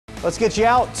Let's get you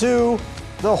out to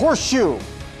the Horseshoe.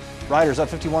 Riders up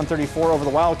 51-34 over the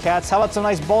Wildcats. How about some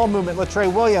nice ball movement? Latrey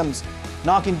Williams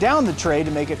knocking down the tray to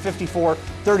make it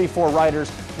 54-34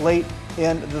 Riders late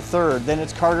in the third. Then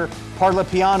it's Carter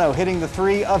Parlapiano hitting the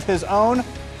three of his own,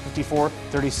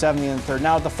 54-37 in the third.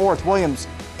 Now at the fourth, Williams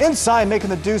inside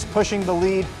making the deuce, pushing the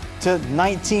lead to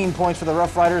 19 points for the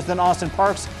Rough Riders. Then Austin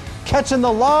Parks catching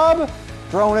the lob,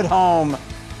 throwing it home,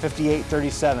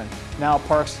 58-37. Now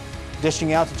Parks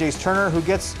dishing out to Jace Turner, who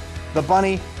gets the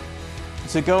bunny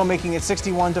to go, making it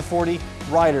 61-40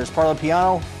 Riders.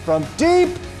 Parlapiano from deep,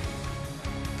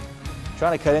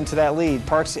 trying to cut into that lead.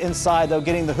 Parks inside though,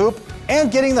 getting the hoop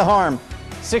and getting the harm,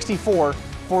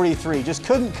 64-43. Just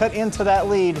couldn't cut into that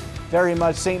lead very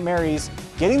much. St. Mary's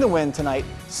getting the win tonight,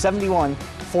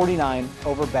 71-49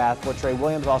 over Bath. Latrey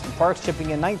Williams, Austin Parks chipping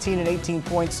in 19 and 18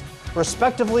 points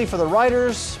respectively for the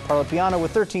Riders. Parlapiano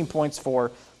with 13 points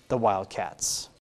for the Wildcats.